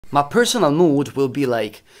My personal mood will be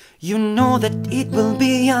like, you know that it will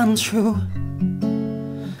be untrue.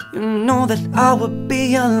 You know that I would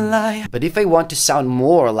be a lie. But if I want to sound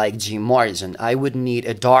more like Jim Morrison, I would need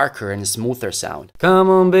a darker and smoother sound. Come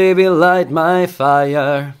on baby, light my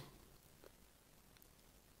fire.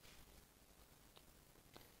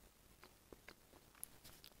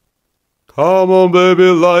 Come on baby,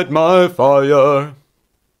 light my fire.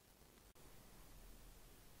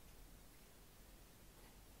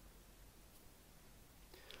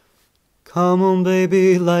 Come on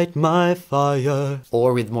baby, light my fire.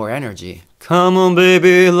 Or with more energy. Come on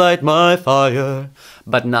baby, light my fire.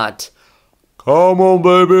 But not, come on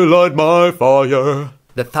baby, light my fire.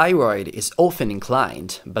 The thyroid is often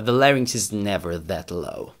inclined, but the larynx is never that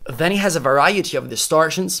low. Then it has a variety of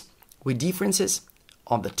distortions with differences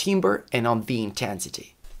on the timbre and on the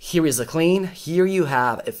intensity. Here is a clean, here you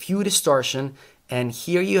have a few distortion, and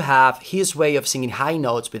here you have his way of singing high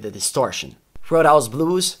notes with the distortion. Roadhouse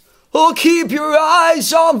Blues. Oh, keep your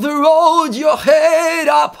eyes on the road, your head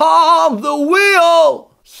upon the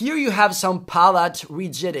wheel. Here you have some palate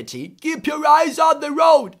rigidity. Keep your eyes on the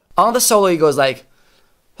road. On the solo he goes like,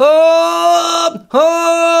 up,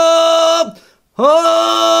 up,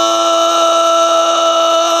 up.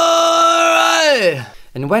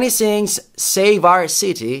 And when he sings Save Our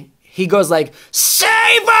City, he goes like,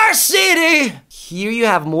 Save Our City. Here you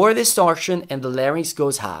have more distortion and the larynx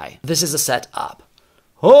goes high. This is a set up.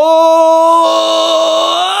 Oh,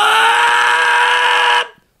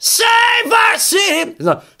 save our city. It's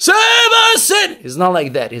not save our city. It's not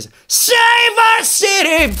like that. It's save our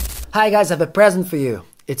city. Hi guys, I have a present for you.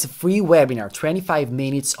 It's a free webinar, 25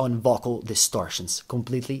 minutes on vocal distortions,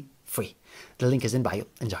 completely free. The link is in bio.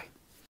 Enjoy.